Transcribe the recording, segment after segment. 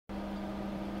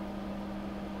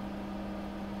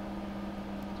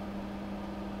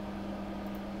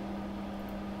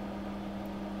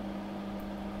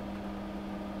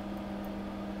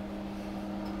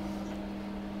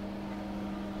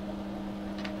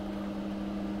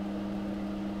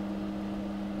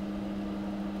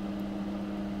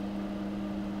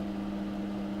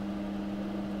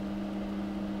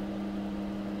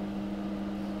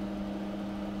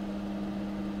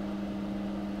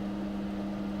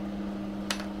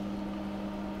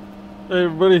Hey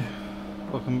everybody,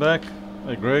 welcome back.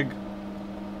 Hey Greg.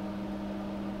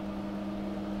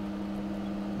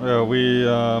 Well, we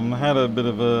had a bit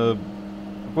of a...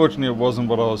 Fortunately it wasn't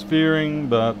what I was fearing,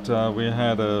 but we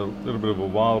had a little bit of a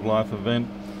wildlife event.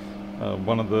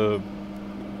 One of the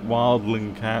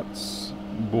wildling cats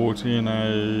brought in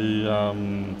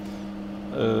a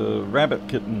rabbit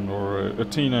kitten, or a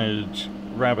teenage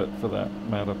rabbit for that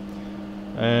matter.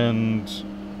 And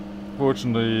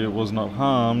fortunately it was not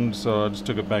harmed, so I just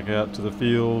took it back out to the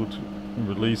field and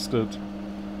released it.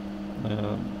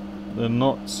 They're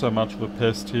not so much of a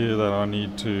pest here that I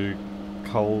need to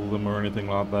cull them or anything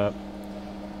like that.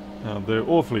 They're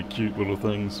awfully cute little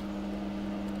things.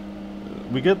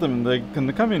 We get them, they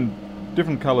can come in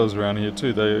different colours around here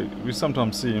too. We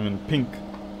sometimes see them in pink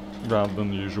rather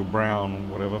than the usual brown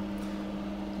or whatever.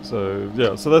 So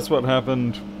yeah, so that's what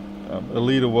happened.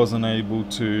 Alita wasn't able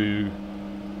to...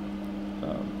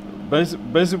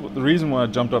 Basically, the reason why I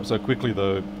jumped up so quickly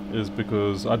though is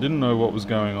because I didn't know what was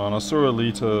going on. I saw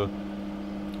Alita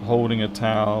holding a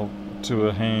towel to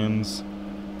her hands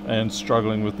and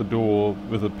struggling with the door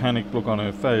with a panicked look on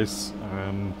her face,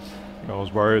 and I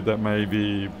was worried that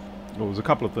maybe... Well, there was a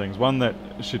couple of things. One, that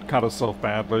she'd cut herself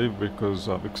badly, because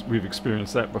we've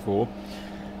experienced that before.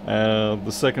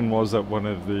 The second was that one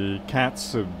of the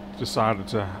cats had decided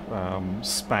to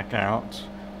spack out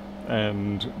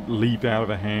and leap out of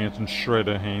her hands and shred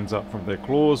her hands up from their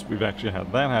claws. We've actually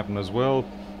had that happen as well,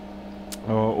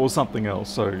 or something else.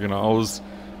 So, you know,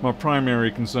 my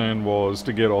primary concern was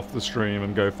to get off the stream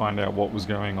and go find out what was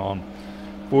going on.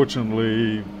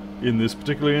 Fortunately, in this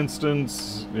particular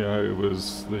instance, you know, it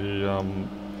was the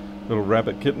little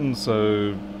rabbit kitten,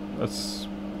 so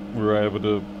we were able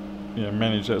to, you know,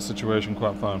 manage that situation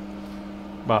quite fine.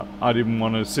 But I didn't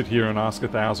want to sit here and ask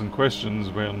 1,000 questions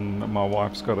when my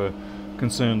wife's got a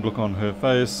concerned look on her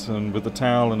face, and with the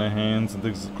towel in her hands and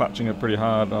things, clutching it pretty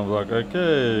hard. I was like,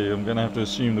 okay, I'm going to have to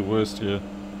assume the worst here.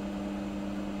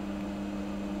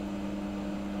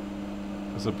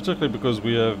 So particularly because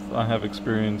I have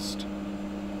experienced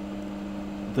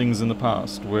things in the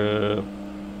past where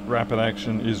rapid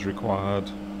action is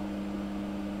required.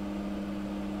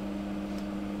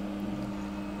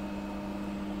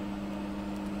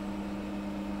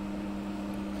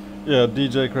 Yeah,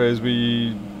 DJ Craze,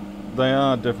 they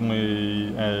are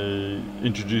definitely a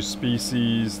introduced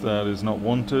species that is not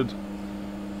wanted.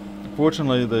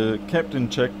 Fortunately, they're kept in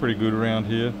check pretty good around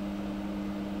here,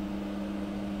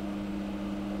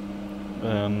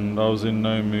 and I was in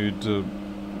no mood to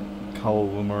cull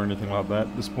them or anything like that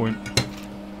at this point.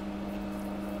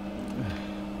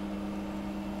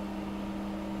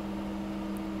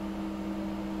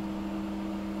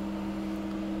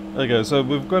 Okay, so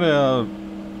we've got our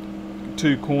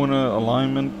 2-corner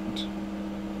alignment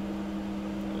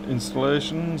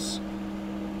installations.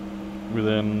 We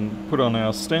then put on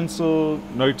our stencil,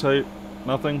 notate,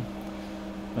 nothing.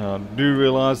 Do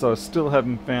realise I still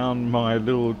haven't found my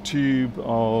little tube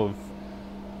of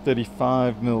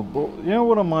 35mm ball. You know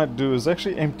what I might do is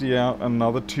actually empty out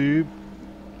another tube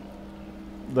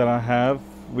that I have,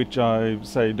 which I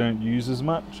say don't use as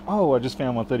much. Oh, I just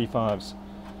found my 35s.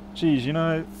 Geez, you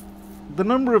know, the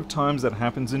number of times that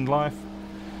happens in life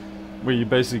where you're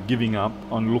basically giving up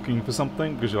on looking for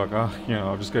something because you're like, oh, you know,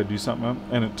 I'll just go do something,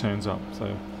 and it turns up.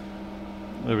 So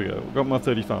there we go, we've got my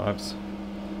 35s.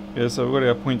 Yeah, so we've got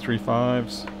our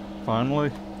 .35s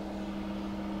finally.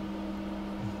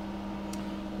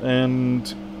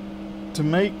 And to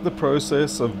make the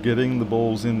process of getting the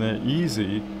balls in there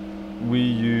easy, we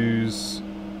use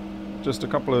just a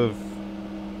couple of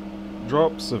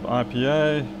drops of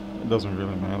IPA. It doesn't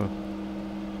really matter.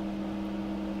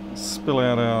 Spill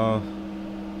out our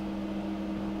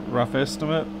rough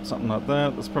estimate, something like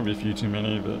that. That's probably a few too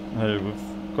many, but hey, we've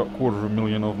got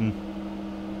 250,000 of them.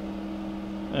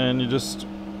 And you just,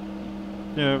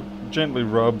 you know, gently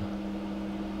rub,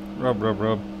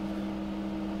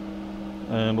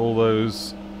 and all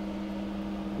those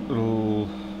little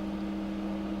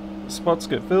spots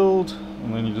get filled,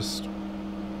 and then you just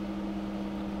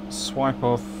swipe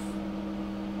off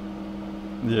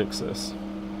the excess.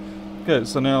 Okay,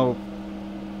 so now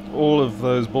all of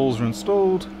those balls are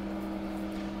installed.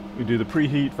 We do the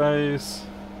preheat phase.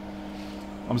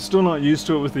 I'm still not used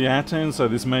to it with the A10, so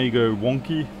this may go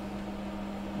wonky,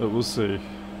 but we'll see.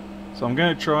 So I'm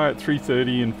going to try at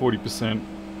 330 and 40%,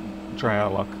 try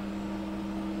our luck.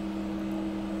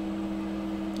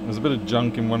 There's a bit of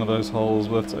junk in one of those holes,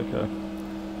 but that's okay.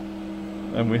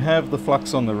 And we have the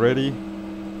flux on the ready.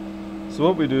 So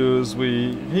what we do is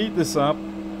we heat this up.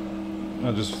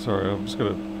 I've just got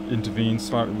to intervene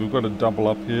slightly. We've got to double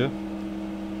up here.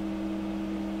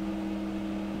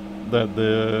 that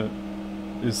there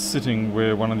is sitting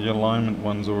where one of the alignment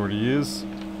ones already is.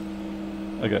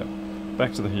 Okay,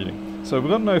 back to the heating. So we've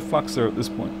got no flux there at this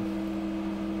point.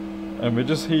 And we're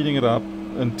just heating it up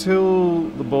until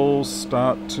the balls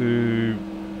start to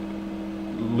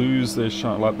lose their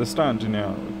shine, like they're starting to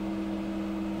now.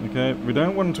 Okay, we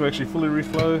don't want them to actually fully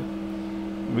reflow.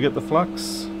 We get the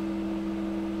flux.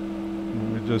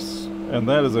 And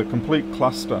that is a complete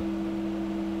cluster.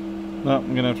 No,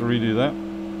 I'm going to have to redo that.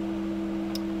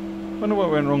 Wonder what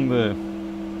went wrong there.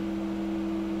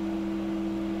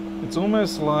 It's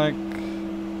almost like,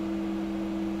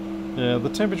 yeah, the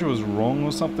temperature was wrong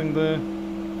or something there.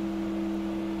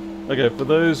 Okay, for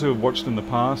those who have watched in the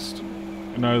past,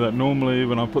 you know that normally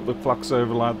when I put the flux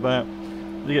over like that,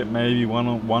 you get maybe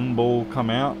one ball come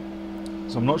out.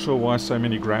 So I'm not sure why so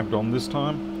many grabbed on this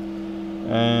time.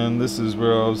 And this is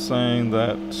where I was saying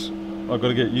that I've got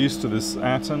to get used to this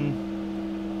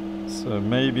atom. So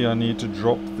maybe I need to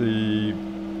drop the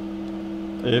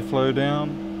airflow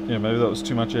down. Yeah, maybe that was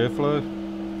too much airflow.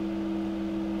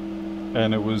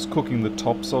 And it was cooking the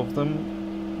tops of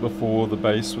them before the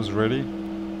base was ready.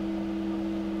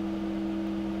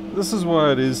 This is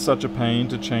why it is such a pain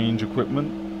to change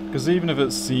equipment, because even if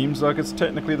it seems like it's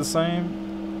technically the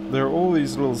same, there are all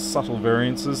these little subtle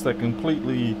variances that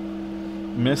completely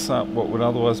mess up what would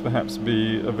otherwise perhaps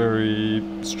be a very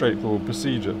straightforward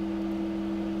procedure.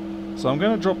 So I'm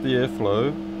going to drop the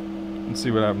airflow and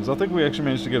see what happens. I think we actually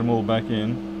managed to get them all back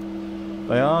in.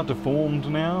 They are deformed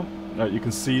now. You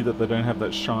can see that they don't have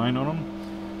that shine on them.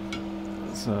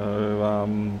 So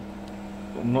I'm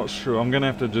not sure. I'm going to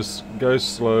have to just go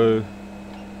slow.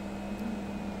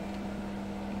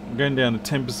 I'm going down to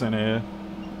 10% air.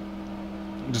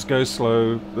 Just go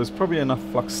slow. There's probably enough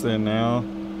flux there now,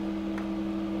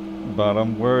 but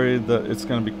I'm worried that it's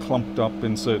going to be clumped up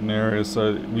in certain areas,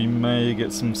 so we may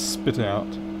get some spit out,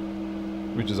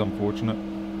 which is unfortunate.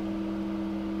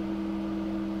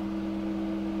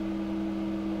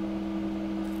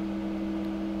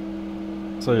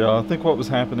 So yeah, I think what was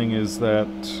happening is that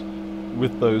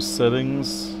with those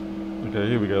settings, okay,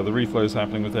 here we go, the reflow is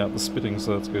happening without the spitting,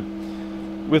 so that's good.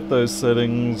 With those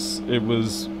settings, it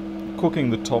was cooking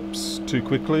the tops too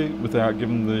quickly without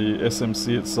giving the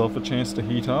SMC itself a chance to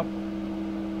heat up.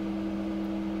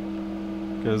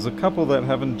 There's a couple that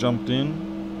haven't jumped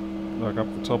in, like up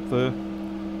the top there.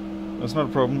 That's not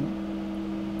a problem.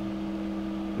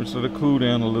 We just let it cool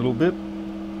down a little bit,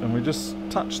 and we just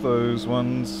touch those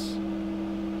ones.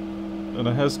 And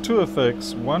it has two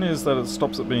effects. One is that it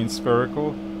stops it being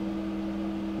spherical.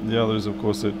 The other is, of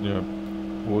course, it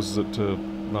causes it to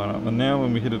line up. And now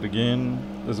when we hit it again,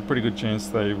 there's a pretty good chance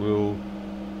they will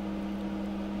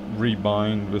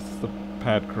rebind with the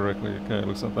pad correctly. Okay,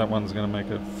 looks like that one's going to make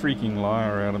a freaking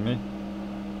liar out of me.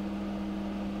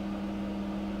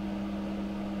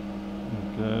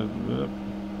 Okay, yep.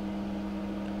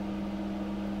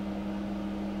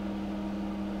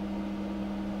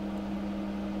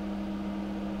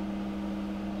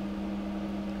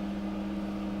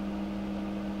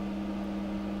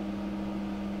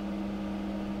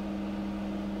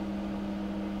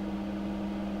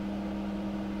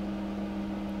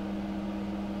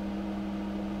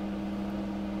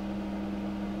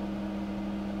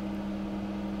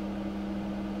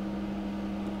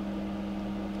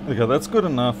 Okay, that's good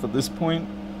enough at this point.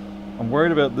 I'm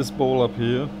worried about this ball up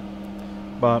here,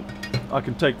 but I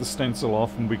can take the stencil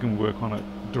off and we can work on it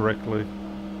directly.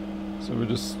 So we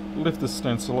just lift the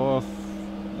stencil off.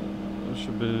 It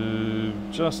should be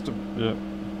just a bit.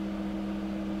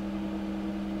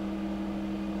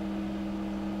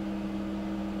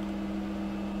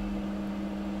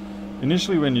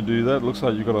 Initially when you do that, it looks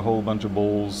like you've got a whole bunch of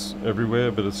balls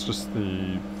everywhere, but it's just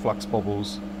the flux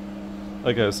bubbles.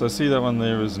 Okay, so I see that one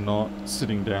there is not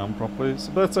sitting down properly,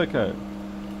 so that's okay.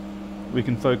 We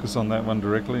can focus on that one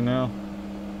directly now.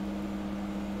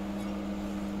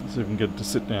 Let's see if we can get it to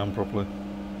sit down properly.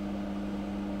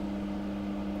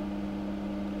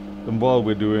 And while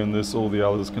we're doing this, all the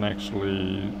others can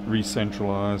actually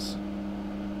re-centralize.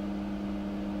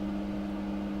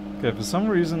 Okay, for some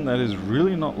reason that is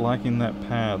really not liking that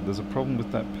pad. There's a problem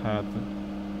with that pad.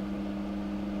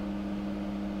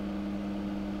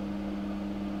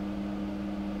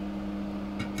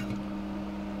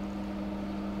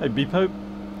 Hey Beepope,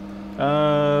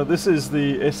 this is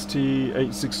the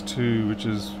ST862, which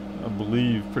is, I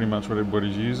believe, pretty much what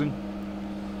everybody's using.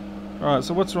 Alright,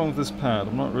 so what's wrong with this pad?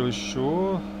 I'm not really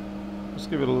sure. Just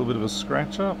give it a little bit of a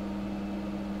scratch up.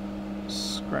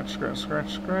 Scratch, scratch,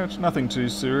 scratch, scratch. Nothing too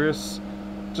serious.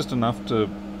 Just enough to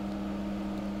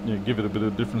give it a bit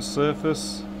of a different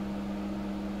surface.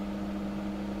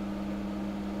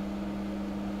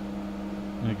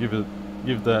 You know,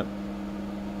 give that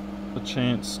a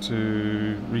chance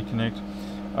to reconnect.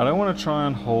 I don't want to try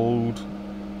and hold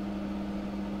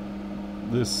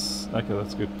this. Okay,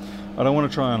 that's good. I don't want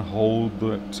to try and hold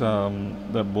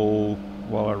that ball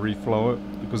while I reflow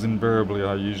it, because invariably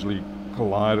I usually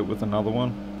collide it with another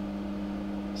one.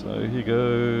 So here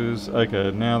goes.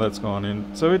 Okay, now that's gone in.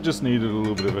 So it just needed a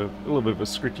little bit of a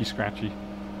scratchy.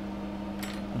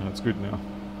 And it's good now.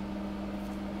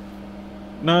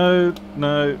 No,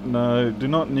 do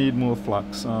not need more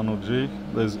flux, Arnold G.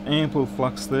 There's ample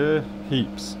flux there,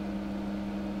 heaps.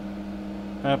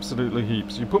 Absolutely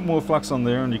heaps. You put more flux on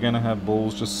there and you're going to have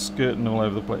balls just skirting all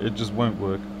over the place. It just won't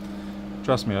work.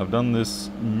 Trust me, I've done this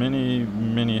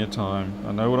many a time.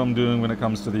 I know what I'm doing when it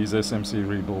comes to these SMC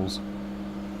reballs.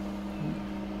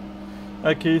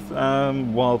 Hey Keith,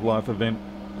 wildlife event.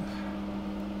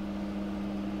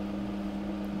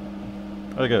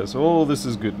 Okay, so all this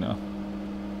is good now.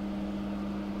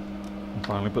 And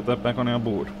finally put that back on our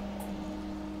board.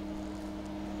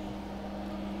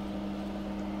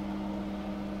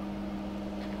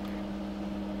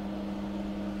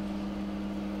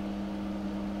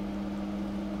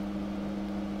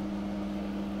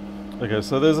 Okay,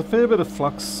 so there's a fair bit of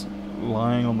flux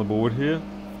lying on the board here.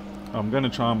 I'm going to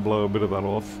try and blow a bit of that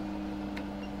off.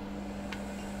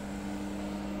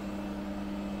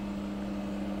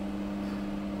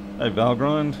 Hey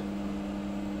Valgrind.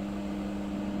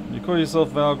 You call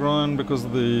yourself Valgrind because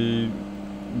of the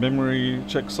memory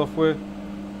check software?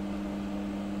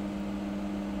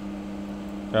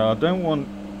 I don't want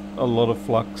a lot of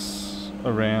flux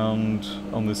around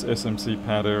on this SMC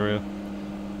pad area.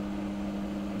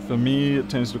 For me, it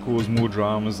tends to cause more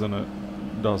dramas than it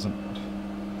doesn't.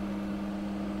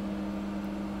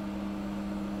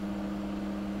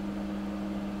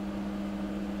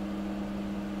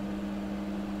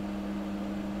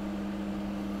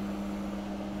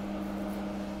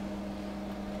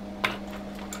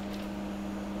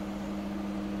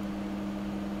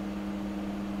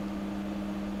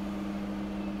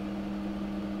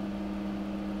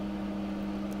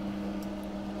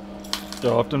 I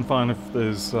often find if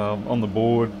there's on the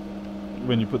board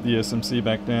when you put the SMC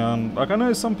back down, like I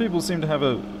know some people seem to have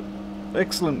a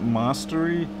excellent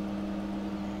mastery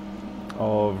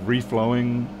of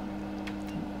reflowing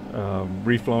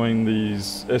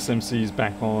these SMCs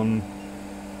back on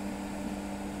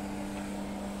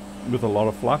with a lot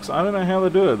of flux. I don't know how they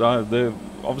do it. They're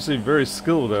obviously very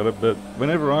skilled at it, but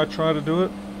whenever I try to do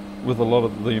it with a lot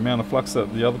of the amount of flux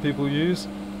that the other people use,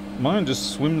 mine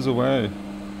just swims away.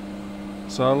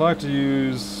 So I like to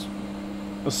use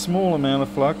a small amount of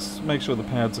flux, make sure the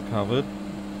pads are covered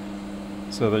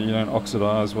so that you don't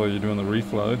oxidize while you're doing the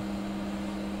reflow.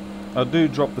 I do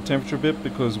drop the temperature a bit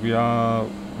because we are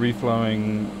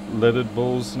reflowing leaded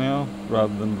balls now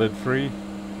rather than lead free.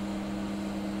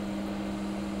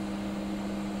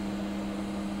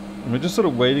 And we're just sort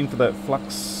of waiting for that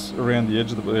flux around the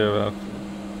edge of the area.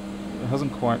 It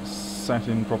hasn't quite sat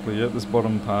in properly yet, this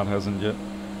bottom part hasn't yet.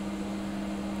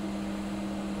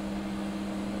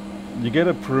 You get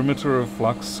a perimeter of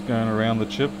flux going around the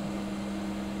chip.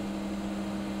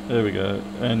 There we go.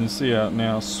 And you see how it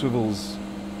now swivels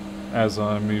as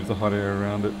I move the hot air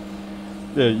around it.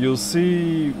 Yeah, you'll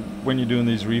see when you're doing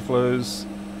these reflows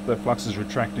that flux is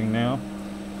retracting now.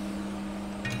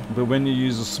 But when you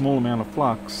use a small amount of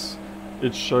flux,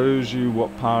 it shows you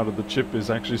what part of the chip is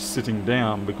actually sitting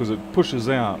down because it pushes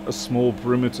out a small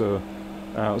perimeter,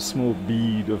 a small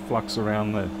bead of flux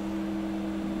around there.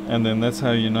 And then that's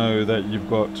how you know that you've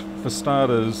got, for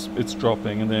starters, it's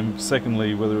dropping, and then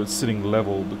secondly, whether it's sitting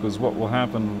level, because what will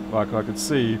happen, like I could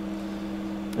see,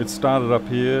 it started up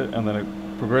here and then it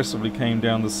progressively came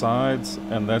down the sides,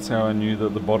 and that's how I knew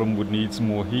that the bottom would need some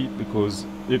more heat because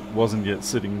it wasn't yet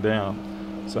sitting down.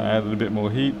 So I added a bit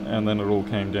more heat and then it all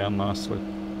came down nicely.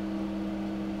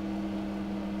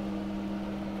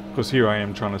 Because here I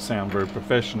am trying to sound very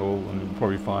professional, and you'll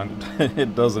probably find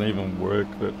it doesn't even work,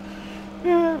 but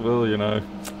yeah, well, you know,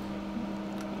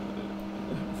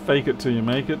 fake it till you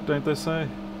make it, don't they say?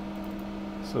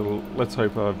 So let's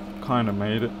hope I've kind of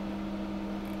made it.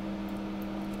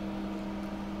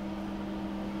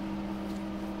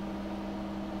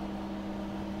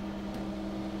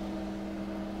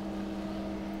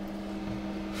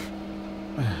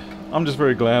 I'm just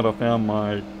very glad I found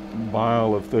my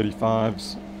vial of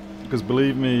 35s. Because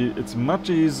believe me, it's much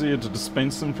easier to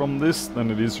dispense them from this than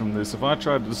it is from this. If I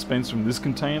tried to dispense from this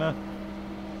container,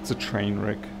 it's a train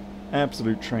wreck.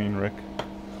 Absolute train wreck.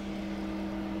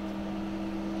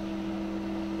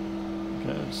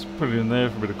 Okay, just put it in there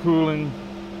for a bit of cooling.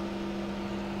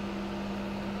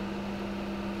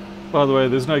 By the way,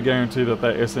 there's no guarantee that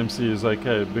that SMC is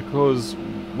okay, because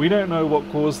we don't know what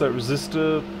caused that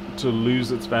resistor to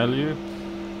lose its value,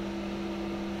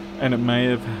 and it may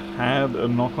have had a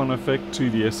knock-on effect to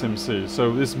the SMC,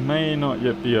 so this may not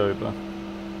yet be over.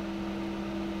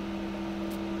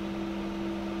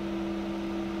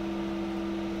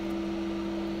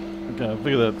 Okay, I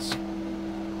figure that's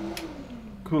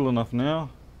cool enough now.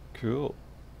 Cool.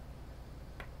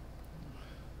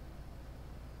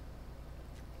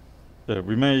 Yeah,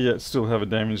 we may yet still have a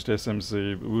damaged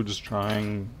SMC, but we're just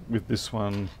trying with this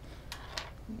one,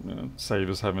 save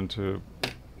us having to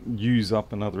use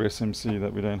up another SMC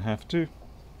that we don't have to.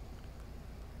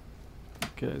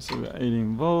 Okay, so we're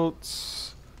 18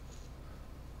 volts.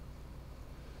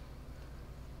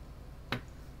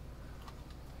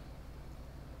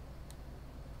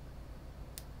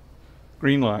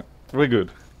 Green light, we're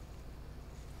good.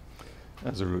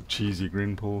 That's a real cheesy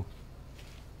green pull.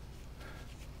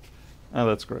 Oh,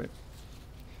 that's great.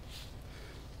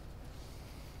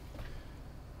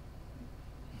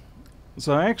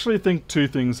 So I actually think two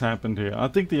things happened here. I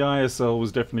think the ISL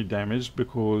was definitely damaged,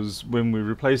 because when we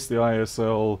replaced the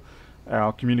ISL,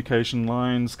 our communication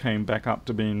lines came back up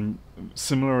to being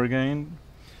similar again.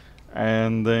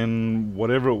 And then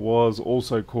whatever it was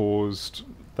also caused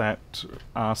that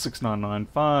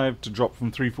R6995 to drop from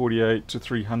 348 to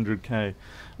 300k.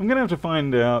 I'm going to have to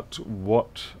find out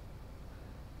what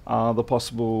are the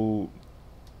possible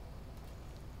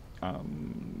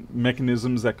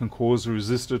mechanisms that can cause a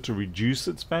resistor to reduce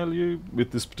its value with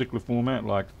this particular format,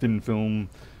 like thin film.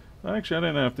 Actually, I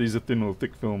don't know if these are thin or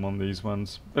thick film on these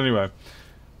ones. Anyway,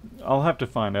 I'll have to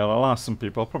find out. I'll ask some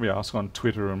people. I'll probably ask on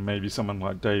Twitter, and maybe someone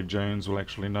like Dave Jones will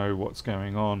actually know what's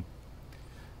going on.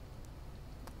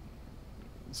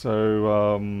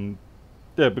 So,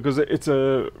 yeah, because it's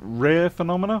a rare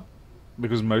phenomena,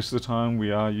 because most of the time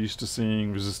we are used to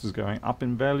seeing resistors going up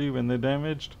in value when they're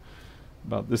damaged.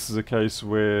 But this is a case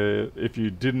where if you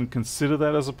didn't consider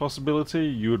that as a possibility,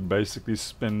 you would basically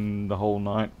spend the whole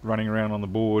night running around on the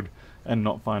board and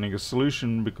not finding a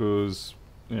solution, because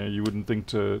you wouldn't think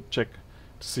to check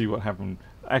to see what happened.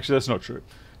 Actually, that's not true.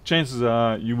 Chances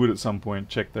are you would at some point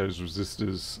check those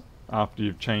resistors after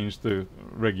you've changed the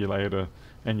regulator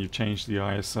and you've changed the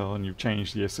ISL and you've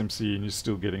changed the SMC, and you're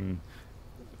still getting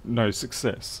no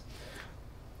success.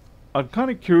 I'm kind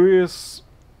of curious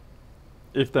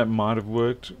if that might have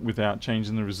worked without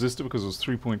changing the resistor, because it was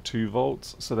 3.2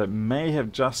 volts, so that may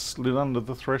have just slid under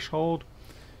the threshold.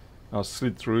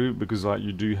 Slid through, because like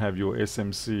you do have your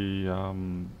SMC,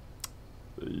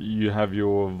 you have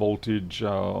your voltage,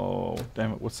 oh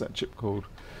damn it, what's that chip called?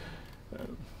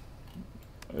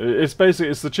 It's basically,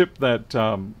 it's the chip that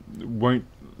won't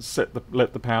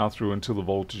let the power through until the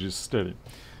voltage is steady.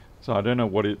 So I don't know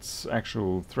what its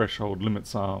actual threshold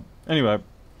limits are. Anyway,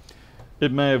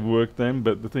 it may have worked then,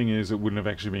 but the thing is, it wouldn't have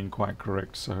actually been quite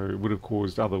correct, so it would have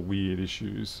caused other weird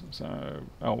issues. So,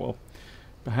 oh well.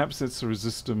 Perhaps it's a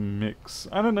resistor mix.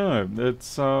 I don't know.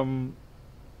 It's, like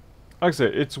I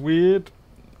said, it's weird,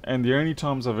 and the only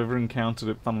times I've ever encountered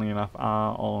it, funnily enough,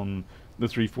 are on the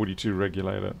 342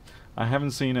 regulator. I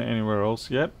haven't seen it anywhere else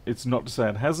yet. It's not to say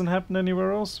it hasn't happened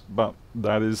anywhere else, but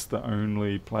that is the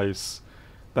only place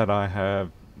that I have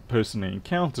personally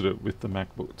encountered it with the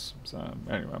MacBooks. So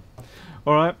anyway,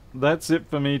 alright, that's it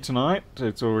for me tonight.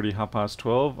 It's already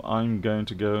 12:30. I'm going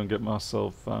to go and get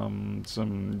myself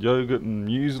some yogurt and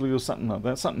muesli or something like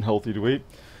that, something healthy to eat,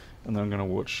 and then I'm going to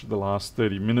watch the last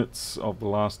 30 minutes of the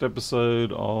last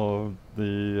episode of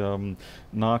the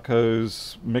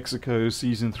Narcos Mexico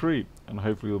Season 3, and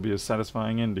hopefully it'll be a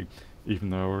satisfying ending, even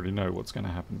though I already know what's going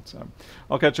to happen. So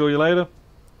I'll catch all you later.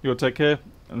 You'll take care,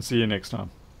 and see you next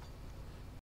time.